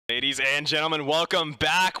Ladies and gentlemen, welcome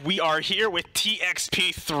back. We are here with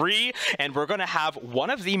TXP3, and we're going to have one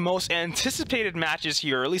of the most anticipated matches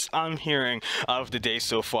here, or at least I'm hearing, of the day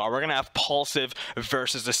so far. We're going to have Pulsive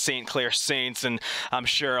versus the St. Clair Saints, and I'm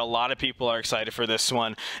sure a lot of people are excited for this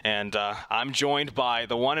one. And I'm joined by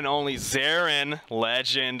the one and only Zarin,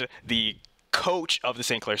 legend, the coach of the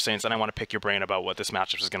St. Clair Saints, and I want to pick your brain about what this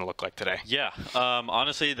matchup is going to look like today. Yeah,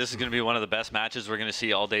 honestly, this is going to be one of the best matches we're going to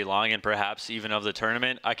see all day long, and perhaps even of the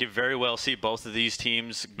tournament. I could very well see both of these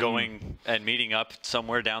teams going and meeting up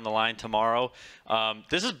somewhere down the line tomorrow.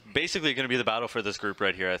 This is basically going to be the battle for this group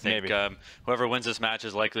right here. I think whoever wins this match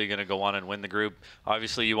is likely going to go on and win the group.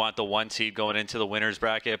 Obviously, you want the 1 seed going into the winners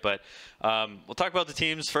bracket, but we'll talk about the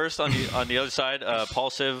teams first on the other side.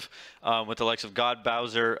 Pulsive with the likes of God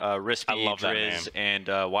Bowser, Rispy, Driz, and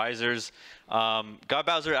Wisers. God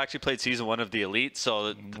Bowser actually played Season 1 of the Elite,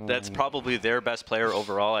 so that's probably their best player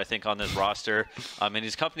overall, I think, on this roster. And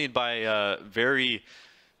he's accompanied by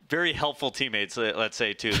very helpful teammates, let's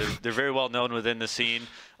say, too. They're very well known within the scene.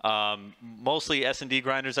 Mostly S&D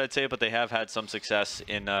grinders, I'd say, but they have had some success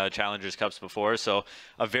in Challengers Cups before. So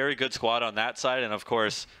a very good squad on that side. And, of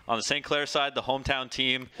course, on the St. Clair side, the hometown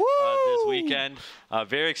team this weekend.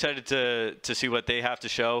 Very excited to see what they have to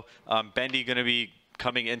show. Bendy going to be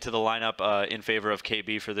coming into the lineup in favor of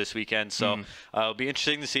KB for this weekend. So it'll be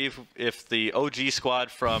interesting to see if the OG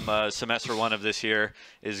squad from semester 1 of this year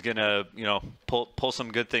is going to, pull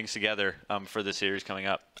some good things together for the series coming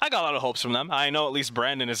up. I got a lot of hopes from them. I know at least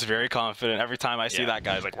Brandon is very confident. Every time I see that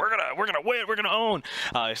guy, he's like, we're gonna win, we're gonna own.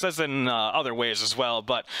 He says in other ways as well,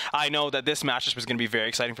 but I know that this matchup is gonna be very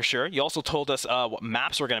exciting for sure. You also told us what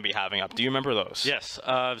maps we're gonna be having up. Do you remember those? Yes.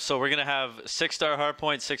 So we're gonna have 6-star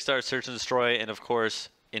Hardpoint, 6-star Search and Destroy, and of course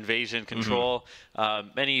Invasion Control.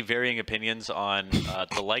 Many varying opinions on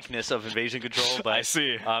the likeness of Invasion Control, but I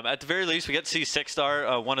see. At the very least, we get to see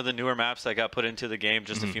 6-star, one of the newer maps that got put into the game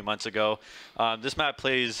just a few months ago. This map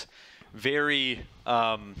plays very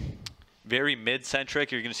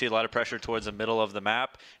mid-centric. You're going to see a lot of pressure towards the middle of the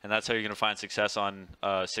map, and that's how you're going to find success on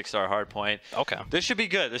 6-star Hardpoint. Okay. This should be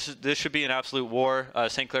good. This should be an absolute war.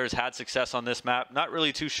 St. Clair's had success on this map. Not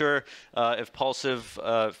really too sure if Pulsive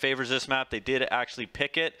favors this map. They did actually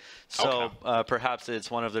pick it, so perhaps it's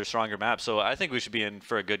one of their stronger maps. So I think we should be in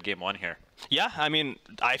for a good Game 1 here. Yeah, I mean,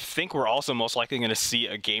 I think we're also most likely going to see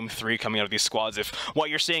a Game 3 coming out of these squads if what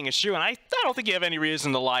you're saying is true, and I don't think you have any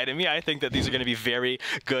reason to lie to me. I think that these are going to be very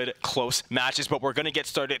good, close matches, but we're going to get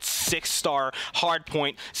started 6-star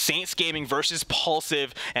Hardpoint, Saints Gaming versus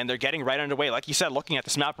Pulsive, and they're getting right underway. Like you said, looking at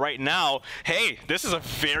this map right now, hey, this is a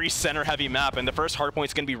very center-heavy map, and the first Hardpoint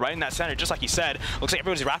is going to be right in that center, just like you said. Looks like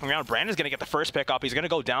everybody's wrapping around. Brandon's going to get the first pick up. He's going to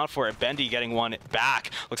go down for it. Bendy getting one back.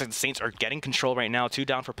 Looks like the Saints are getting control right now. 2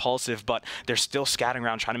 down for Pulsive, but they're still scattering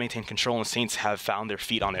around trying to maintain control, and the Saints have found their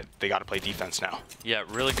feet on it. They got to play defense now. Yeah,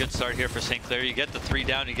 really good start here for St. Clair. You get the 3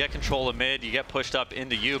 down, you get control of mid, you get pushed up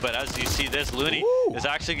into you, but as you see this, Looney is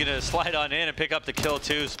actually going to slide on in and pick up the kill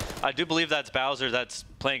too. I do believe that's Bowser that's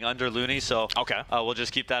playing under Looney, so we'll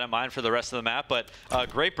just keep that in mind for the rest of the map. But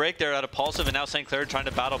great break there out of Pulsive, and now St. Clair trying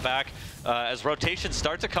to battle back as rotations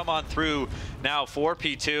start to come on through now for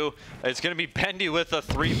P2. It's going to be Bendy with a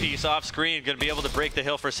 3-piece off screen, going to be able to break the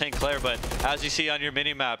hill for St. Clair, but as you see on your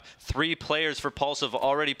mini-map, 3 players for Pulsive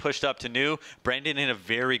already pushed up to new. Brandon in a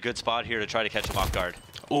very good spot here to try to catch him off guard.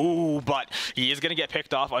 Ooh, but he is going to get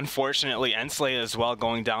picked off, unfortunately. Ensley as well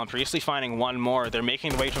going down. Priestley finding one more. They're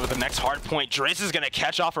making the way to the next hard point. Driz is going to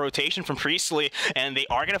catch off a rotation from Priestley, and they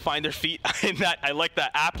are going to find their feet in that, I like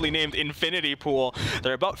that aptly named infinity pool.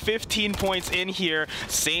 They're about 15 points in here.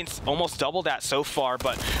 Saints almost doubled that so far,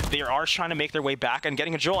 but they are trying to make their way back and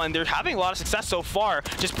getting control, and they're having a lot of success so far.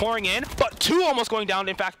 Just pouring in, but 2 almost going down.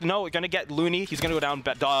 In fact, no, we're going to get Looney. He's going to go down.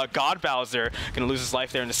 God Bowser going to lose his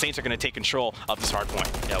life there, and the Saints are going to take control of this hard point.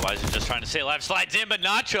 Yeah, Wiser just trying to stay alive. Slides in, but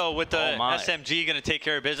Nacho with the SMG going to take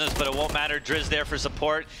care of business, but it won't matter. Driz there for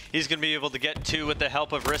support. He's going to be able to get 2 with the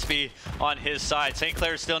help of Rispy on his side. St.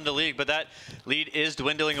 Clair is still in the league, but that lead is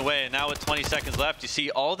dwindling away, and now with 20 seconds left, you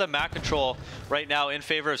see all the map control right now in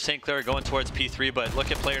favor of St. Clair going towards P3, but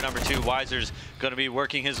look at player number 2, Wiser's going to be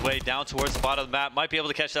working his way down towards the bottom of the map. Might be able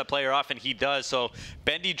to catch that player off, and he does. So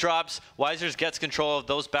Bendy drops, Wisers gets control of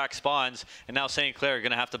those back spawns, and now St. Clair are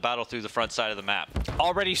going to have to battle through the front side of the map.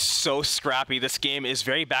 Already so scrappy. This game is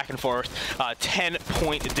very back and forth.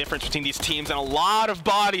 10-point difference between these teams, and a lot of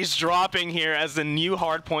bodies dropping here as the new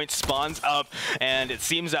hard point spawns up, and it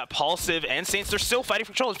seems that Pulsive and Saints are still fighting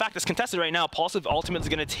for control. In fact, it's contested right now. Pulsive ultimately is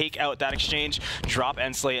going to take out that exchange, drop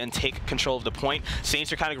Ensley, and take control of the point.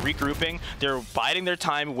 Saints are kind kind of regrouping. They're biding their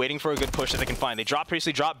time, waiting for a good push that they can find. They drop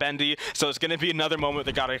Priestley, drop Bendy, so it's going to be another moment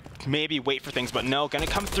they got to maybe wait for things, but no, going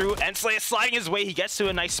to come through, and Slay is sliding his way. He gets to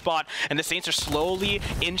a nice spot, and the Saints are slowly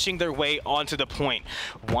inching their way onto the point.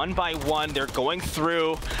 One by one, they're going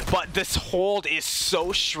through, but this hold is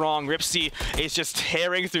so strong. Ripsy is just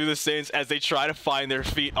tearing through the Saints as they try to find their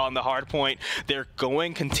feet on the hard point. They're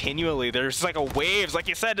going continually. There's like a waves, like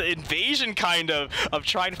you said, invasion kind of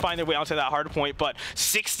trying to find their way onto that hard point, but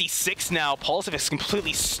 66 now. Pulsive has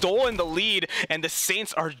completely stolen the lead, and the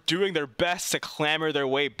Saints are doing their best to clamber their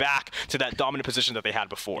way back to that dominant position that they had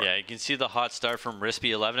before. Yeah, you can see the hot start from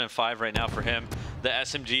Rispy, 11-5 right now for him. The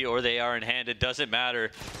SMG or the AR in hand, it doesn't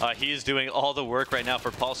matter. He is doing all the work right now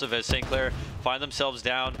for Pulsive as St. Clair find themselves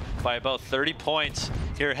down by about 30 points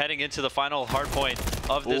here heading into the final hard point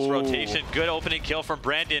of this rotation. Good opening kill from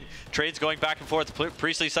Brandon. Trades going back and forth.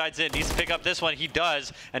 Priestley sides in, needs to pick up this one. He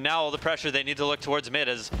does, and now all the pressure, they need to look towards mid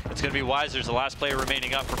as it's going to be Weiser's the last player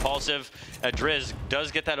remaining up for Pulsive. Driz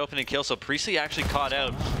does get that opening kill, so Priestley actually caught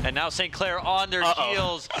out, and now St. Clair on their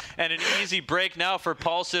heels, and an easy break now for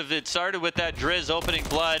Pulsive. It started with that Driz opening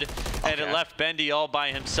blood, and it left Bendy all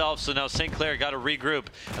by himself, so now St. Clair got to regroup,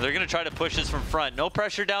 and they're going to try to push this from front. No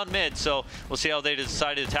pressure down mid, so we'll see how they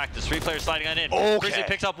decide to attack this. 3 players sliding on in. Priestley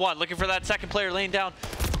picks up one, looking for that second player laying down.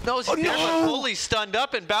 Knows he's fully stunned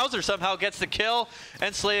up, and Bowser somehow gets the kill,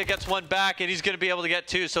 and Slaya gets one back, and he's going to be able to get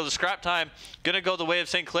 2. So the scrap time going to go the way of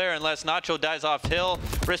St. Clair unless Nacho dies off hill.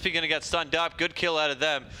 Rispy going to get stunned up. Good kill out of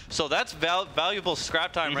them. So that's valuable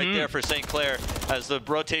scrap time right there for St. Clair as the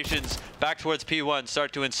rotations back towards P1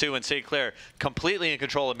 start to ensue, and St. Clair completely in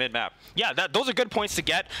control of mid-map. Yeah, those are good points to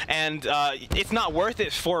get, and it's not worth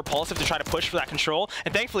it for Pulsive to try to push for that control.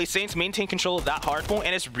 And thankfully, Saints maintain control of that hard point,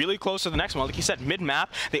 and it's really close to the next one. Like you said,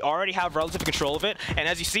 mid-map, they already have relative control of it, and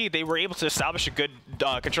as you see, they were able to establish a good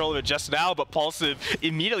control of it just now, but Pulsive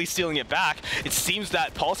immediately stealing it back. It seems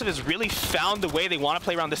that Pulsive has really found the way they want to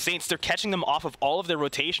play around the Saints. They're catching them off of all of their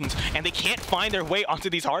rotations, and they can't find their way onto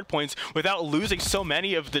these hard points without losing so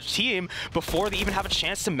many of the team before they even have a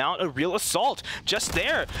chance to mount a real assault. Just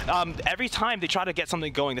there, every time they try to get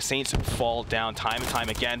something going, the Saints fall down time and time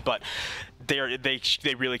again, but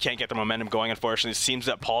they really can't get the momentum going, unfortunately. It seems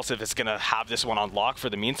that Pulsive is going to have this one on lock for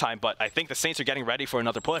the meantime, but I think the Saints are getting ready for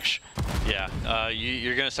another push. Yeah,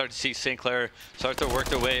 you're going to start to see St. Clair start to work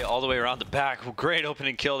their way all the way around the back. Great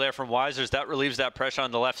opening kill there from Weiser's. That relieves that pressure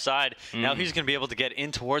on the left side. Now he's going to be able to get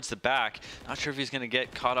in towards the back. Not sure if he's going to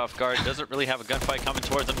get caught off guard. Doesn't really have a gunfight coming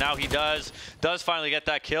towards him. Now he does finally get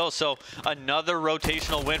that kill. So another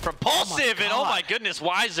rotational win from Pulsive, and oh my goodness,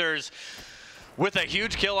 Weiser's with a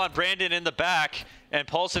huge kill on Brandon in the back, and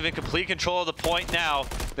Pulsive in complete control of the point now.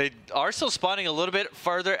 They are still spawning a little bit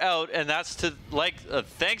farther out, and that's to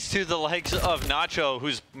thanks to the likes of Nacho,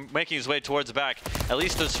 who's making his way towards the back. At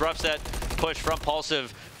least disrupts that push from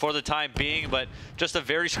Pulsive for the time being, but just a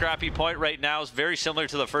very scrappy point right now. It's very similar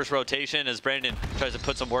to the first rotation as Brandon tries to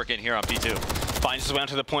put some work in here on P2. Finds his way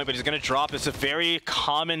onto the point, but he's going to drop. It's a very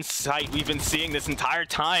common sight we've been seeing this entire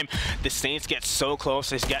time. The Saints get so close,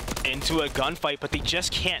 they get into a gunfight, but they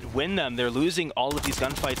just can't win them. They're losing all of these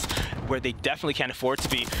gunfights where they definitely can't afford to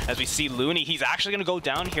be. As we see Looney, he's actually going to go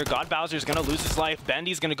down here. God Bowser's going to lose his life.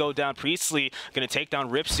 Bendy's going to go down. Priestley going to take down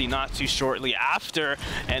Ripsy not too shortly after,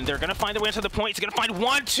 and they're going to find their way into the point. He's going to find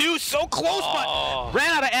 1, 2, so close, but ran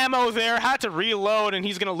out of ammo there, had to reload, and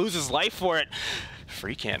he's going to lose his life for it.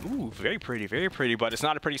 Free cam. Ooh, very pretty, but it's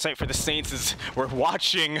not a pretty sight for the Saints as we're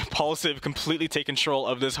watching Pulsive completely take control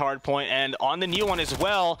of this hard point, and on the new one as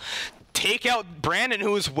well, take out Brandon,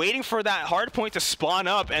 who is waiting for that hard point to spawn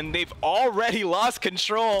up, and they've already lost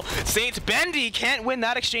control. Saints, Bendy can't win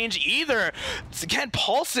that exchange either. Again,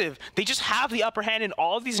 Pulsive, they just have the upper hand in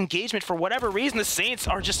all of these engagements. For whatever reason, the Saints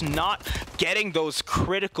are just not getting those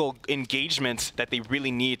critical engagements that they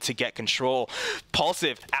really need to get control.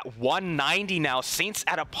 Pulsive at 190 now, Saints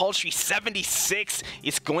at a paltry 76.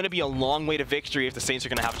 It's going to be a long way to victory if the Saints are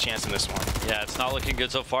going to have a chance in this one. Yeah, it's not looking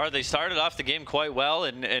good so far. They started off the game quite well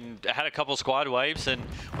and had a couple squad wipes and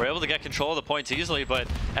were able to get control of the points easily, but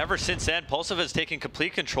ever since then, Pulsive has taken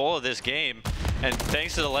complete control of this game, and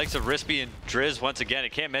thanks to the likes of Rispy and Driz once again. I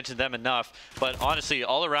can't mention them enough, but honestly,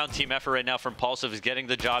 all-around team effort right now from Pulsive is getting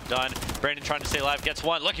the job done. Brandon trying to stay alive, gets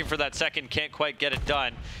one, looking for that second, can't quite get it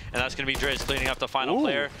done, and that's going to be Driz cleaning up the final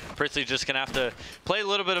player. Priestley just going to have to play a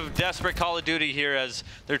little bit of desperate Call of Duty here as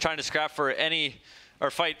they're trying to scrap for any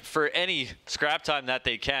fight for any scrap time that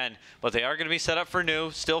they can, but they are going to be set up for new.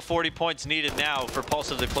 Still 40 points needed now for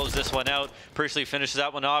Pulsive to close this one out. Priestley finishes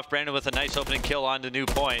that one off. Brandon with a nice opening kill on the new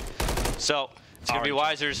point. So It's going to be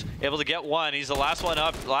Weiser's able to get one. He's the last one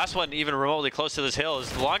up. The last one even remotely close to this hill.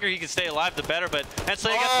 The longer he can stay alive, the better. But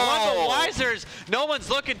Hensley gets one, but Weiser's, no one's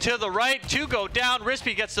looking to the right. Two go down.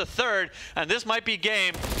 Rispy gets the third, and this might be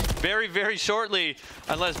game very, very shortly,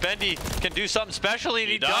 unless Bendy can do something special, and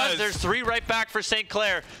he does. There's three right back for St.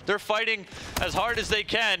 Clair. They're fighting as hard as they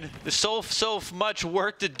can. There's so much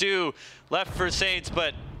work to do left for Saints,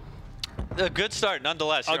 but a good start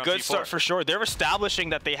nonetheless. A good start for sure. They're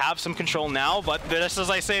establishing that they have some control now, but just as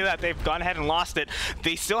I say that, they've gone ahead and lost it.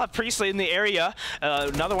 They still have Priestley in the area.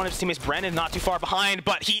 Another one of his teammates, Brandon, not too far behind,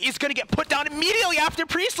 but he is going to get put down immediately after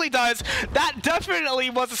Priestley does. That definitely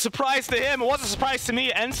was a surprise to him. It was a surprise to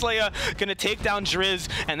me. Enslaya going to take down Drizz,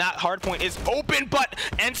 and that hard point is open, but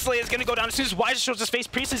Enslaya is going to go down as soon as Weiser shows his face.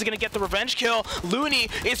 Priestley's going to get the revenge kill. Looney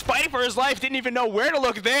is fighting for his life. Didn't even know where to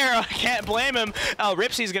look there. I can't blame him.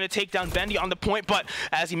 Ripsy's going to take down Bendy on the point, but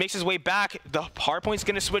as he makes his way back, the hard point's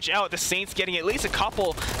going to switch out. The Saints getting at least a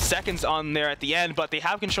couple seconds on there at the end, but they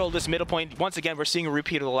have control of this middle point. Once again, we're seeing a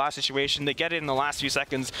repeat of the last situation. They get it in the last few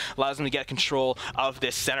seconds, allows them to get control of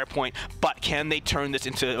this center point, but can they turn this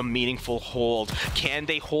into a meaningful hold? Can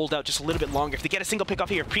they hold out just a little bit longer? If they get a single pick off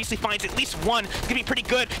here, Priestley finds at least one. It's going to be pretty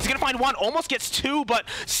good. He's going to find one, almost gets two, but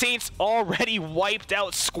Saints already wiped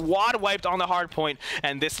out, squad wiped on the hard point,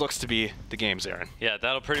 and this looks to be the game, Aaron. Yeah,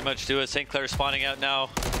 that'll pretty much do it. St. Clair spawning out now.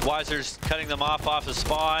 Weiser's cutting them off the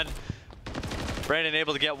spawn. Brandon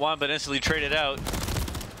able to get one, but instantly traded out.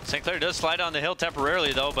 St. Clair does slide on the hill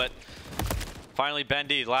temporarily, though, but finally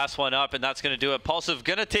Bendy, last one up, and that's going to do it. Pulsive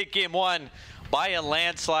going to take game one by a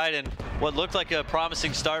landslide, and what looked like a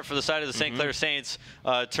promising start for the side of the St. Clair Saints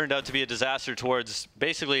turned out to be a disaster towards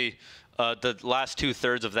basically the last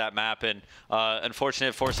 2/3 of that map, and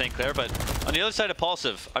unfortunate for St. Clair. But on the other side of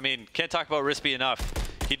Pulsive, I mean, can't talk about Rispy enough.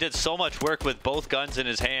 He did so much work with both guns in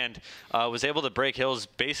his hand, was able to break hills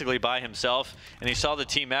basically by himself, and he saw the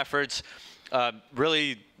team efforts.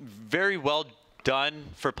 Really very well done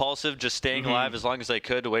for Pulsive, just staying alive as long as they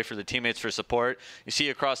could to wait for the teammates for support. You see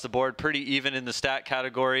across the board, pretty even in the stat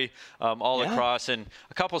category all across, and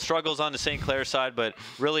a couple struggles on the St. Clair side, but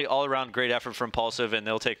really all around great effort from Pulsive, and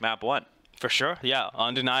they'll take map one. For sure, yeah,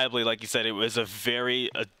 undeniably, like you said, it was a very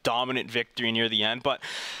dominant victory near the end, but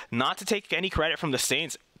not to take any credit from the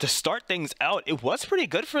Saints. To start things out, it was pretty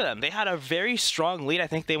good for them. They had a very strong lead. I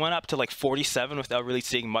think they went up to like 47 without really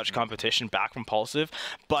seeing much competition back from Pulsive,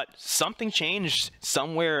 but something changed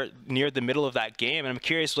somewhere near the middle of that game, and I'm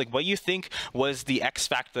curious, like, what you think was the X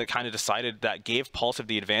factor that kind of decided, that gave Pulsive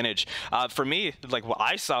the advantage? For me, like, what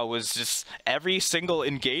I saw was just every single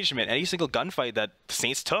engagement, any single gunfight that the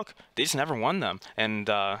Saints took, they just never won them, and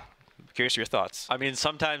curious your thoughts. I mean,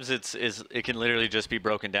 sometimes it can literally just be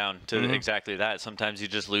broken down to exactly that. Sometimes you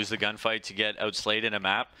just lose the gunfight to get outslayed in a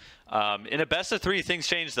map. In a best of three, things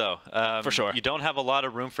change, though. For sure. You don't have a lot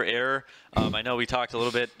of room for error. I know we talked a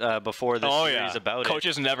little bit before this series about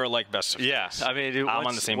Coaches never like best of three. Yeah, I mean, I'm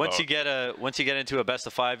on the same boat. Once you get into a best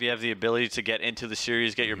of five, you have the ability to get into the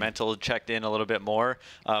series, get your mental checked in a little bit more.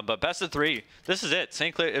 But best of three, this is it.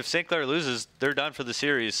 St. Clair, if St. Clair loses, they're done for the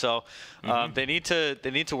series. So they need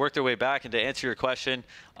to work their way back. And to answer your question,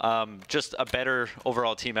 just a better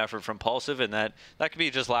overall team effort from Pulsive, and that could be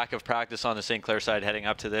just lack of practice on the St. Clair side heading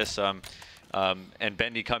up to this. And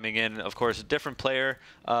Bendy coming in, of course, a different player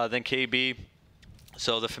than KB.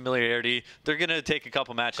 So the familiarity, they're going to take a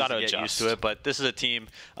couple matches to get used to it. But this is a team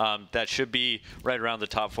that should be right around the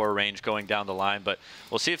top 4 range going down the line. But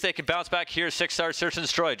we'll see if they can bounce back here. 6-star Search and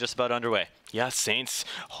Destroy just about underway. Yeah, Saints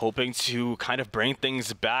hoping to kind of bring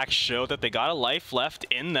things back, show that they got a life left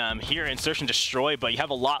in them here in Search and Destroy, but you have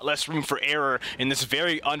a lot less room for error in this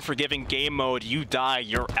very unforgiving game mode. You die,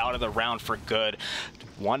 you're out of the round for good.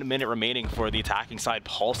 1 minute remaining for the attacking side,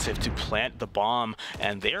 Pulsive, to plant the bomb,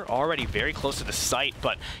 and they're already very close to the site,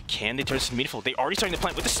 but can they turn this meaningful? They already starting to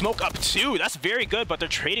plant with the smoke up too. That's very good, but they're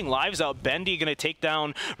trading lives out. Bendy gonna take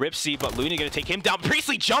down Ripsy, but Looney gonna take him down.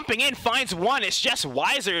 Priestley jumping in, finds one. It's just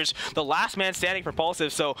Weiser's the last man standing for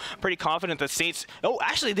Pulsive, so pretty confident that Saints, oh,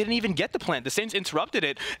 actually they didn't even get the plant. The Saints interrupted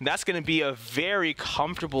it, and that's gonna be a very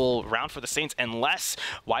comfortable round for the Saints unless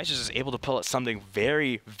Weiser's is able to pull out something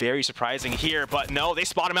very, very surprising here, but no, they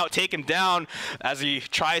spot him out, take him down as he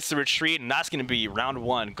tries to retreat, and that's gonna be round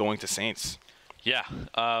 1 going to Saints. Yeah,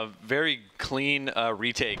 very clean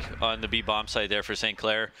retake on the B bomb side there for St.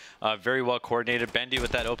 Clair. Very well coordinated. Bendy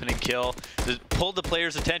with that opening kill. Pulled the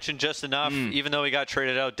player's attention just enough, even though he got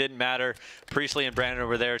traded out, didn't matter. Priestley and Brandon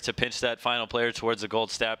were there to pinch that final player towards the gold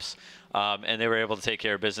steps, and they were able to take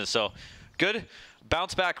care of business. So good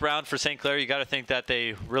bounce back round for St. Clair. You got to think that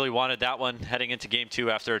they really wanted that one heading into game 2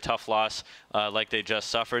 after a tough loss like they just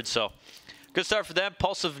suffered. So good start for them.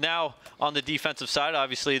 Pulsive now on the defensive side,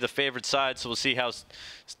 obviously the favored side, so we'll see how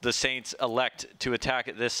the Saints elect to attack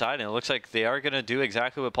at this side, and it looks like they are going to do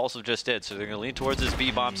exactly what Pulsive just did. So they're going to lean towards this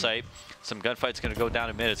B-bomb site. Some gunfight's going to go down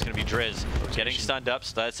in mid. It's going to be Driz getting stunned up,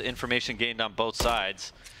 so that's information gained on both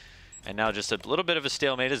sides. And now just a little bit of a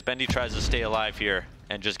stalemate as Bendy tries to stay alive here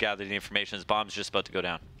and just gather the information. His bomb's just about to go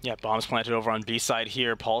down. Yeah, bombs planted over on B side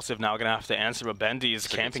here. Pulsive now going to have to answer, but Bendy is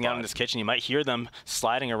camping out in this kitchen. You might hear them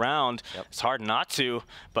sliding around. Yep. It's hard not to,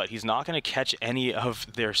 but he's not going to catch any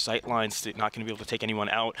of their sight lines. Not going to be able to take anyone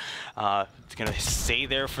out. It's going to stay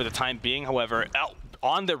there for the time being, however.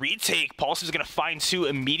 On the retake, Pulsive is going to find two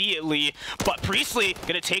immediately, but Priestley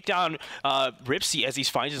going to take down Ripsy as he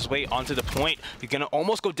finds his way onto the point. He's going to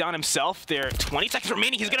almost go down himself there. 20 seconds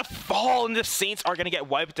remaining. He's going to fall, and the Saints are going to get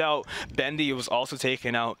wiped out. Bendy was also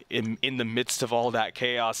taken out in the midst of all that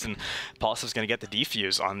chaos, and Pulsive is going to get the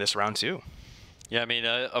defuse on this round too. Yeah, I mean,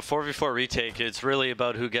 a 4v4 retake, it's really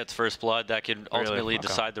about who gets first blood. That can ultimately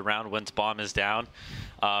decide the round once bomb is down.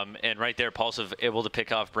 And right there, Pulsive able to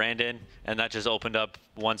pick off Brandon, and that just opened up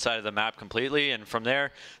one side of the map completely. And from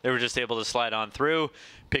there, they were just able to slide on through,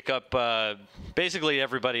 pick up basically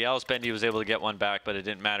everybody else. Bendy was able to get one back, but it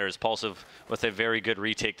didn't matter as Pulsive with a very good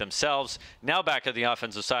retake themselves. Now back at the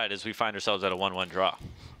offensive side as we find ourselves at a 1-1 draw.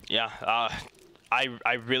 Yeah.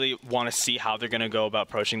 I really want to see how they're going to go about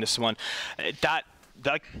approaching this one.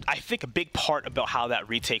 I think a big part about how that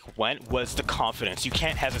retake went was the confidence. You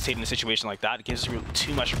can't hesitate in a situation like that. It gives you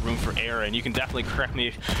too much room for error, and you can definitely correct me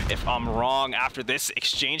if I'm wrong after this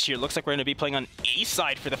exchange here. Looks like we're going to be playing on A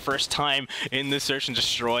side for the first time in the Search and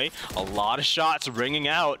Destroy. A lot of shots ringing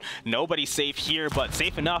out. Nobody's safe here, but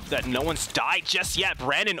safe enough that no one's died just yet.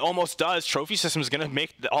 Brandon almost does. Trophy System is going to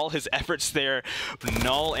make all his efforts there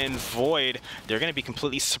null and void. They're going to be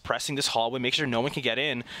completely suppressing this hallway, make sure no one can get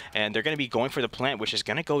in, and they're going to be going for the plant, which is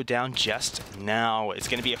going to go down just now. It's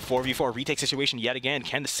going to be a 4v4 retake situation yet again.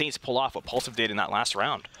 Can the Saints pull off what Pulsive did in that last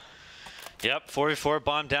round? Yep, 4v4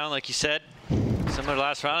 bomb down, like you said. Similar to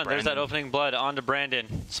last round. And there's that opening blood onto Brandon.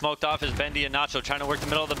 Smoked off is Bendy and Nacho trying to work the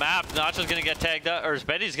middle of the map. Nacho's going to get tagged up, or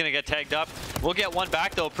Bendy's going to get tagged up. We'll get one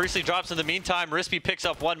back though. Priestley drops in the meantime. Rispy picks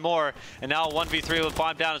up one more, and now 1v3 with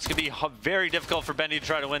bomb down. It's going to be very difficult for Bendy to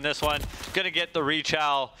try to win this one. Going to get the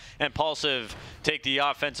rechow, and Pulsive take the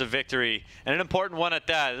offensive victory, and an important one at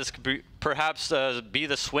that. This could be perhaps be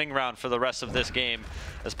the swing round for the rest of this game,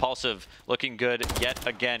 as Pulsive looking good yet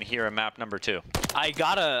again here in map number 2. I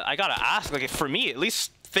gotta ask, like, for me at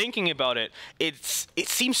least, thinking about it, it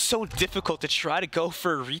seems so difficult to try to go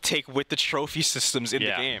for a retake with the trophy systems in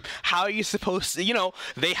the game. How are you supposed to, you know,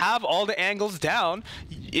 they have all the angles down.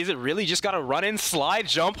 Is it really just got to run in, slide,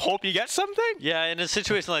 jump, hope you get something? Yeah, in a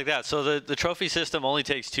situation like that. So the trophy system only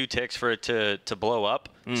takes 2 ticks for it to blow up.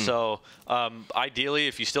 So ideally,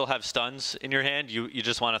 if you still have stuns in your hand, you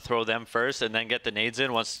just want to throw them first and then get the nades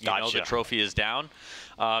in once you know the trophy is down.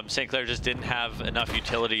 St. Clair just didn't have enough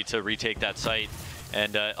utility to retake that site,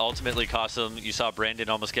 and ultimately cost them. You saw Brandon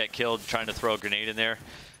almost get killed trying to throw a grenade in there.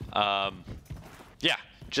 Yeah,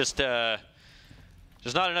 just not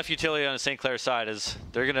enough utility on the St. Clair side, as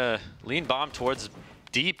they're going to lean bomb towards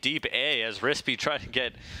deep A, as Rispy tried to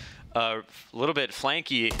get a little bit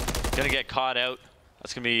flanky, going to get caught out.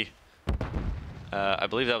 That's going to be, I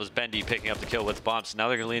believe that was Bendy picking up the kill with bombs. Now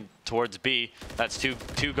they're going to lean towards B. That's two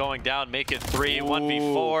going down, make it 3,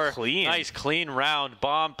 1v4. Clean. Nice, clean round.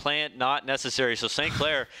 Bomb plant not necessary. So St.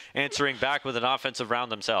 Clair answering back with an offensive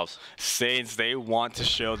round themselves. Saints, they want to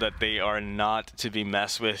show that they are not to be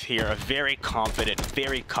messed with here. A very confident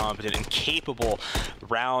and capable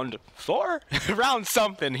round 4? round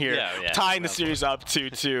something here. Tying the series up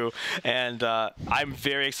 2-2. And I'm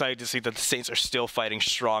very excited to see that the Saints are still fighting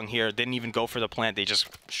strong here. Didn't even go for the plant. They just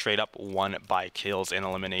straight up won by kills and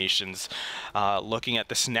eliminations. Looking at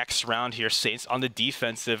this next round here, Saints on the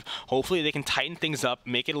defensive. Hopefully they can tighten things up,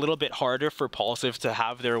 make it a little bit harder for Pulsive to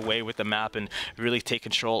have their way with the map and really take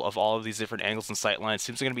control of all of these different angles and sight lines.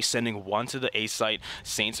 Seems they're going to be sending one to the A site.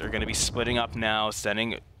 Saints are going to be splitting up now,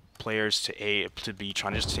 sending players to A to B,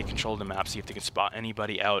 trying to just take control of the map, see if they can spot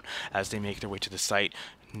anybody out as they make their way to the site.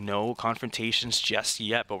 No confrontations just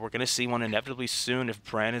yet, but we're going to see one inevitably soon if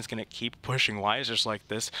Brandon's going to keep pushing Wisers like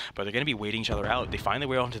this. But they're going to be waiting each other out. They find their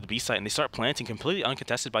way onto the B site and they start planting completely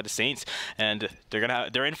uncontested by the Saints. And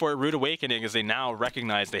they're in for a rude awakening as they now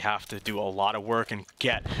recognize they have to do a lot of work and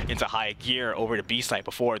get into high gear over to B site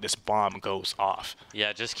before this bomb goes off.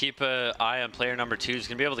 Yeah, just keep an eye on player number 2. He's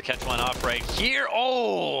going to be able to catch one off right here.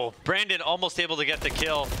 Oh, Brandon almost able to get the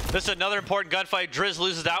kill. This is another important gunfight. Driz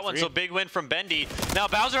loses that one, so big win from Bendy. Now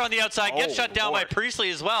back Bowser on the outside, gets shut down by Lord.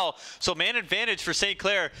 Priestley as well. So man advantage for St.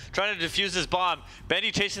 Clair, trying to defuse this bomb.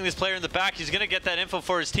 Bendy chasing this player in the back. He's going to get that info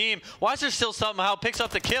for his team. Weiser still somehow picks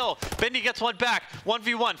up the kill. Bendy gets one back.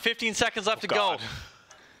 1v1, 15 seconds left to go.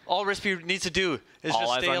 All Rispy needs to do is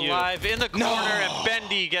just stay alive in the corner, and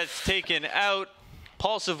Bendy gets taken out.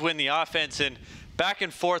 Pulsive win the offense, and back in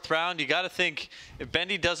 4th round, you got to think if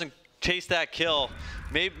Bendy doesn't chase that kill,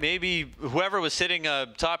 maybe whoever was sitting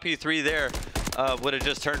top P3 there would have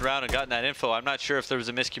just turned around and gotten that info. I'm not sure if there was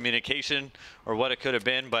a miscommunication or what it could have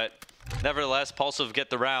been, but nevertheless, Pulsive get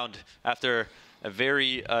the round after a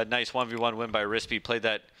very nice 1v1 win by Rispy. Played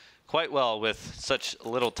that quite well with such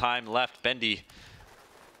little time left. Bendy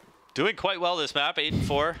doing quite well this map,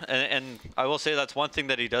 8-4, and I will say that's one thing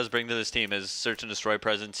that he does bring to this team is search and destroy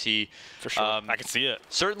presence. He, for sure, I can see it.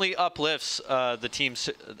 Certainly uplifts the team's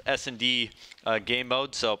S&D game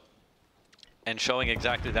mode. So, and showing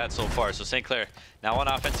exactly that so far. So St. Clair now on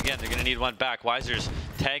offense again. They're going to need one back. Weiser's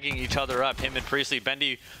tagging each other up, him and Priestley.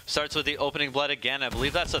 Bendy starts with the opening blood again. I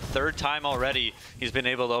believe that's the 3rd time already he's been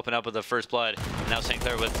able to open up with the first blood. And now St.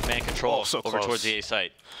 Clair with man control over towards the A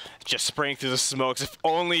site. Just spraying through the smokes. If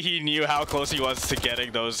only he knew how close he was to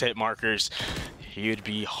getting those hit markers, he would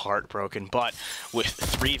be heartbroken. But with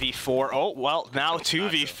 3v4, oh, well, now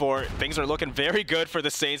 2v4, things are looking very good for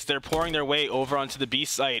the Saints. They're pouring their way over onto the B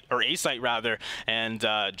site, or A site rather, and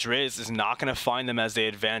Driz is not going to find them as they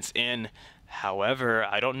advance in. However,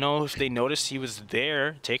 I don't know if they noticed he was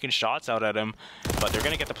there taking shots out at him, but they're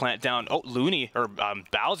going to get the plant down. Oh,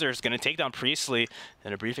 Bowser is going to take down Priestley,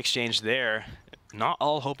 and a brief exchange there. Not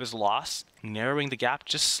all hope is lost, narrowing the gap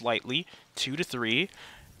just slightly, 2-3.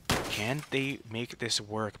 Can they make this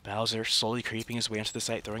work? Bowser slowly creeping his way into the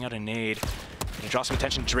site, throwing out a nade. Gonna draw some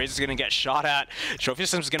attention. Driz is gonna get shot at. Trophy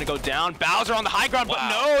System is gonna go down. Bowser on the high ground, but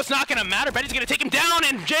no, it's not gonna matter. Bendy's gonna take him down,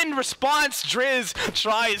 and in response, Driz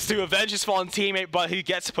tries to avenge his fallen teammate, but he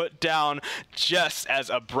gets put down just as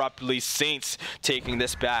abruptly. Saints taking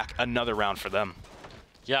this back, another round for them.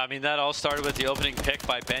 Yeah, I mean, that all started with the opening pick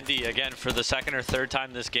by Bendy, again, for the 2nd or 3rd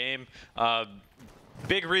time this game.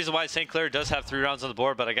 Big reason why St. Clair does have 3 rounds on the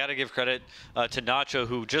board, but I got to give credit to Nacho,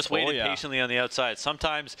 who just waited patiently on the outside.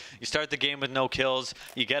 Sometimes you start the game with no kills,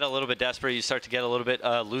 you get a little bit desperate, you start to get a little bit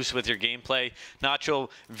loose with your gameplay. Nacho,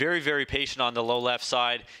 very, very patient on the low left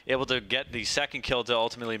side, able to get the 2nd kill to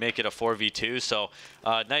ultimately make it a 4v2. So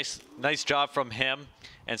nice job from him.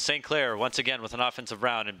 And St. Clair, once again, with an offensive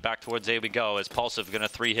round, and back towards A we go, as Pulsive going to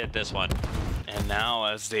 3-hit this one. And now,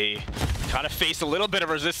 as they kind of face a little bit of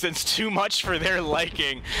resistance, too much for their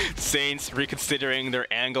liking, Saints reconsidering their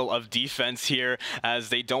angle of defense here, as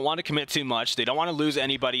they don't want to commit too much. They don't want to lose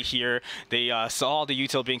anybody here. They saw the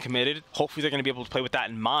util being committed. Hopefully they're going to be able to play with that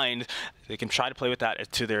in mind. They can try to play with that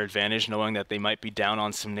to their advantage, knowing that they might be down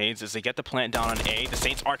on some nades as they get the plant down on A. The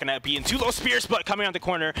Saints aren't going to be in 2 low spears, but coming on the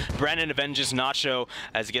corner, Brandon avenges Nacho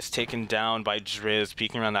as he gets taken down by Driz,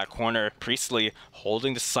 peeking around that corner. Priestley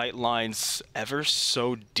holding the sight lines ever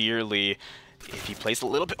so dearly. If he plays a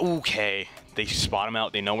little bit, okay, they spot him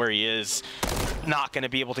out. They know where he is. Not going to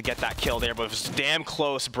be able to get that kill there, but it was damn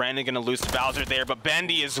close. Brandon going to lose to Bowser there, but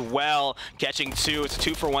Bendy as well, catching 2. It's a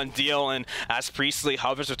 2-for-1 deal, and as Priestley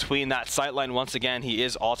hovers between that sight line once again, he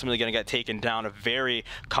is ultimately going to get taken down. A very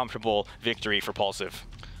comfortable victory for Pulsive.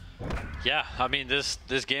 Yeah, I mean, this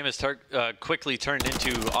game has quickly turned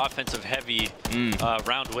into offensive-heavy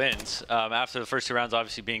round wins. After the first 2 rounds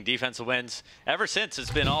obviously being defensive wins. Ever since,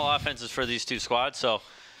 it's been all offenses for these 2 squads. So,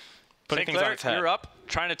 St. Clair, you're up,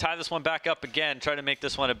 trying to tie this one back up again, try to make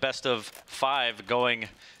this one a best of 5 going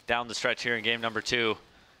down the stretch here in game number 2.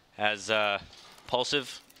 As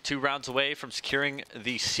Pulsive 2 rounds away from securing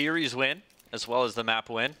the series win, as well as the map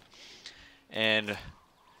win. And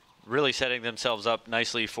really setting themselves up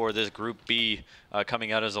nicely for this Group B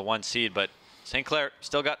coming out as a 1 seed. But St. Clair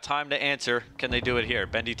still got time to answer. Can they do it here?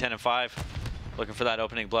 Bendy 10-5, looking for that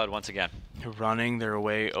opening blood once again. Running their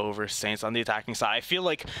way over Saints on the attacking side. I feel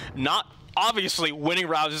like obviously winning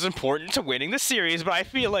rounds is important to winning the series, but I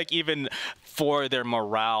feel like even for their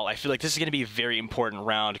morale, I feel like this is going to be a very important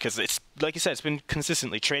round because it's, like you said, it's been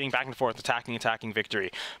consistently trading back and forth, attacking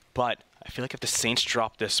victory. But I feel like if the Saints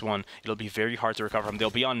drop this one, it'll be very hard to recover from.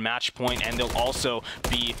 They'll be on match point, and they'll also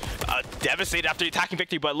be devastated after the attacking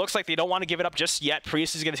victory, but it looks like they don't want to give it up just yet.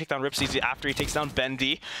 Priest is going to take down Ripsy after he takes down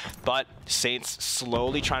Bendy, but Saints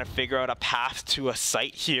slowly trying to figure out a path to a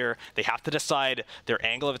site here. They have to decide their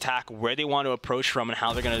angle of attack, where they want to approach from, and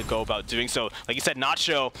how they're going to go about doing so. Like you said,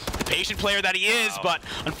 Nacho, the patient player that he is, but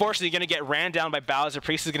unfortunately going to get ran down by Bowser.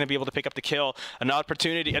 Priest is going to be able to pick up the kill.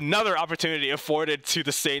 Another opportunity afforded to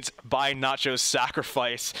the Saints by find Nacho's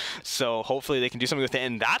sacrifice. So hopefully they can do something with it.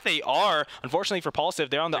 And that they are. Unfortunately for Pulsive,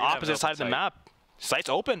 they're on the opposite side of the map. Site's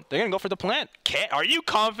open. They're going to go for the plant. Are you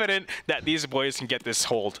confident that these boys can get this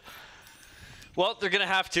hold? Well, they're going to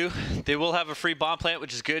have to. They will have a free bomb plant,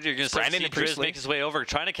 which is good. You're going to start to see Driz make his way over,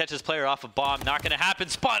 trying to catch his player off a bomb. Not going to happen.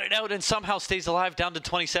 Spotted out and somehow stays alive, down to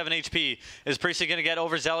 27 HP. Is Priestley going to get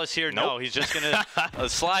overzealous here? Nope. No, he's just going to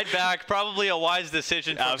slide back. Probably a wise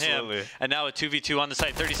decision from him. And now a 2v2 on the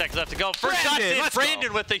site. 30 seconds left to go. First shot in.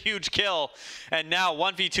 Brandon with the huge kill. And now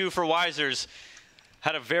 1v2 for Wisers.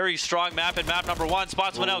 Had a very strong map in map number 1.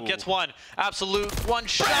 Spots one out, gets one. Absolute one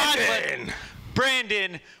shot.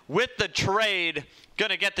 Brandon with the trade,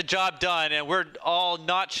 gonna get the job done, and we're all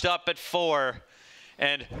notched up at 4.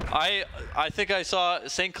 And I think I saw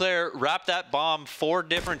St. Clair wrap that bomb 4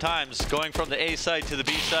 different times, going from the A site to the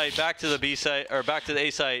B site, back to the B site, or back to the A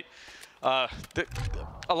site. A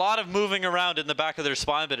lot of moving around in the back of their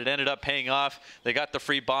spawn, but it ended up paying off. They got the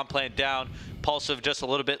free bomb plant down. Pulsive just a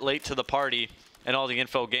little bit late to the party, and all the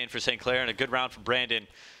info gained for St. Clair, and a good round from Brandon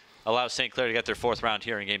allows St. Clair to get their 4th round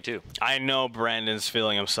here in game 2. I know Brandon's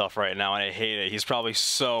feeling himself right now, and I hate it. He's probably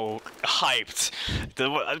so hyped.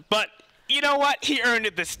 But you know what? He earned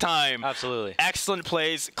it this time. Absolutely. Excellent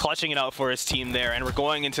plays, clutching it out for his team there, and we're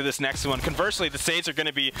going into this next one. Conversely, the Saints are going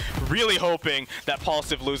to be really hoping that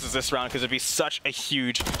Pulsive loses this round, because it'd be such a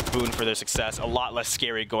huge boon for their success. A lot less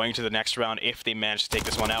scary going to the next round if they manage to take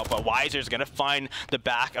this one out. But Wiser's going to find the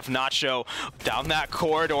back of Nacho down that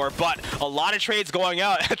corridor, but a lot of trades going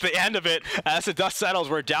out at the end of it. As the dust settles,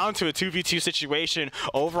 we're down to a 2v2 situation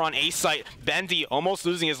over on A site. Bendy almost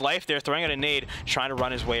losing his life there, throwing out a nade, trying to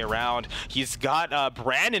run his way around. He's got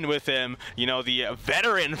Brandon with him, you know, the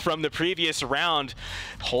veteran from the previous round,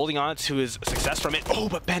 holding on to his success from it. Oh,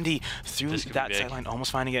 but Bendy through that sideline,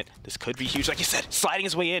 almost finding it. This could be huge. Like you said, sliding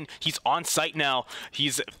his way in. He's on site now.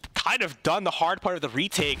 He's kind of done the hard part of the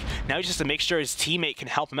retake. Now he's just to make sure his teammate can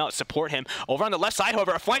help him out, support him. Over on the left side,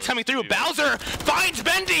 however, a flank's coming through. Bowser finds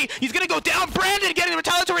Bendy. He's going to go down. Brandon getting the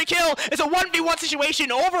retaliatory kill. It's a 1v1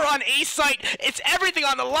 situation over on A site. It's everything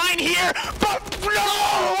on the line here, but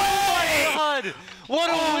no way! What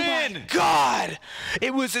a win! My God!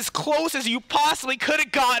 It was as close as you possibly could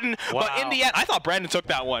have gotten, but in the end, I thought Brandon took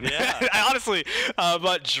that one. Yeah. Honestly,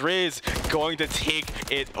 but Driz going to take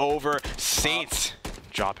it over. Saints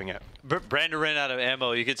dropping it. Brandon ran out of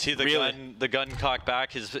ammo. You could see the gun cock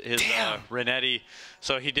back his Renetti.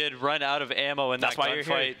 So he did run out of ammo in that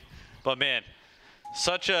gunfight. But man,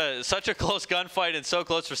 such a close gunfight, and so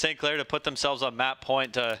close for St. Clair to put themselves on map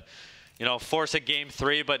point to, you know, force a game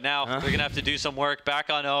 3, but now they're going to have to do some work.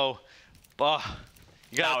 Back on O. Oh,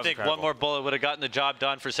 you got to think incredible. One more bullet would have gotten the job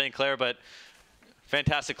done for St. Clair, but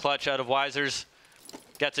fantastic clutch out of Wisers.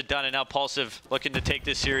 Gets it done, and now Pulsive looking to take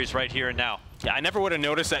this series right here and now. Yeah, I never would have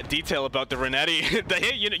noticed that detail about the Renetti. The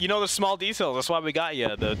hit, you know the small details. That's why we got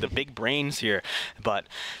you, the big brains here. But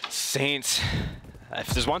Saints, if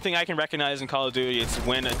there's one thing I can recognize in Call of Duty, it's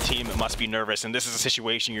when a team must be nervous. And this is a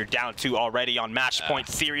situation you're down 2 already on match point,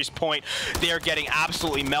 series point. They're getting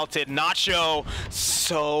absolutely melted. Nacho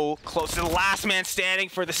so close to the last man standing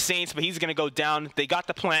for the Saints, but he's going to go down. They got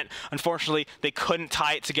the plant. Unfortunately, they couldn't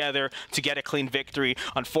tie it together to get a clean victory.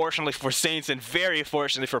 Unfortunately for Saints, and very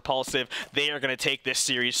fortunately for Pulsive, they are going to take this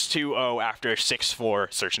series 2-0 after a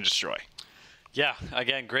 6-4 search and destroy. Yeah,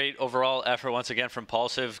 again, great overall effort once again from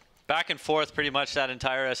Pulsive. Back and forth pretty much that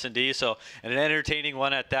entire S&D, so an entertaining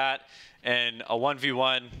one at that, and a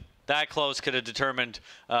 1v1 that close could have determined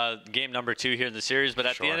game number 2 here in the series. But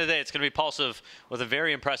at the end of the day, it's going to be Pulsive with a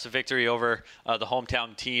very impressive victory over the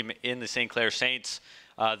hometown team in the St. Clair Saints.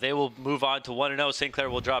 They will move on to 1-0. St. Clair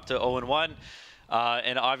will drop to 0-1,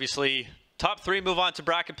 and obviously top 3 move on to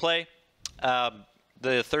bracket play.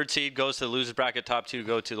 The 3rd seed goes to the losers bracket. Top 2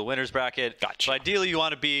 go to the winners bracket. Gotcha. So ideally, you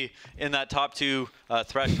want to be in that top 2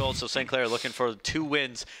 threshold. So St. Clair looking for 2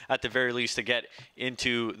 wins at the very least to get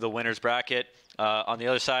into the winners bracket. On the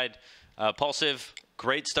other side, Pulsive,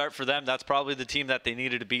 great start for them. That's probably the team that they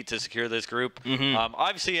needed to beat to secure this group.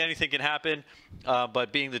 Obviously, anything can happen,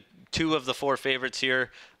 but being the 2 of the 4 favorites here,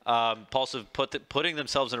 Pulsive putting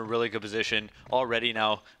themselves in a really good position already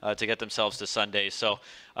now to get themselves to Sunday. So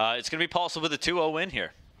it's going to be Pulsive with a 2-0 win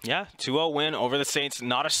here. Yeah, 2-0 win over the Saints.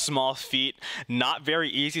 Not a small feat. Not very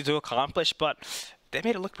easy to accomplish, but they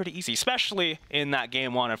made it look pretty easy, especially in that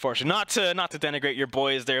game 1, unfortunately. Not to denigrate your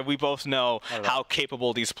boys there. We both know how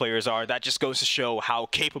capable these players are. That just goes to show how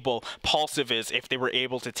capable Pulsive is if they were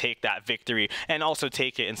able to take that victory and also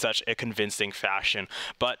take it in such a convincing fashion.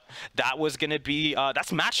 But that was going to be,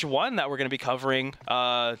 that's match 1 that we're going to be covering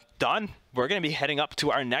done. we're going to be heading up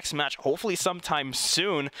to our next match, hopefully sometime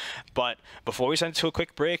soon. But before we send it to a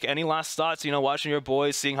quick break, any last thoughts, you know, watching your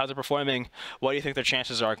boys, seeing how they're performing, what do you think their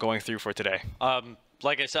chances are going through for today?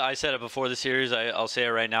 Like I said it before the series, I'll say it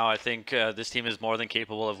right now. I think this team is more than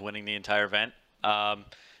capable of winning the entire event.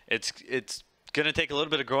 It's going to take a little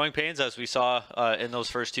bit of growing pains, as we saw in those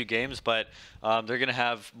first 2 games, but they're going to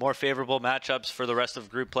have more favorable matchups for the rest of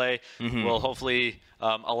group play. Will hopefully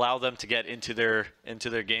allow them to get into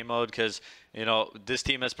their game mode, because you know this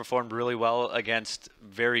team has performed really well against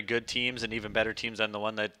very good teams and even better teams than the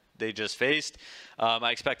one that they just faced. I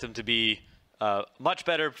expect them to be much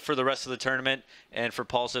better for the rest of the tournament, and for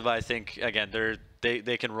Pulsive, I think again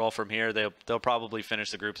they can roll from here. They'll probably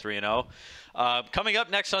finish the group 3-0. Coming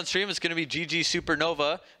up next on stream is going to be GG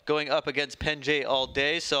Supernova going up against PenJ all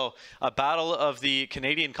day. So a battle of the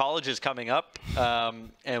Canadian colleges coming up,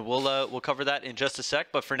 and we'll cover that in just a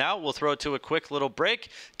sec. But for now, we'll throw it to a quick little break.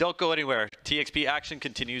 Don't go anywhere. TXP action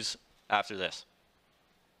continues after this.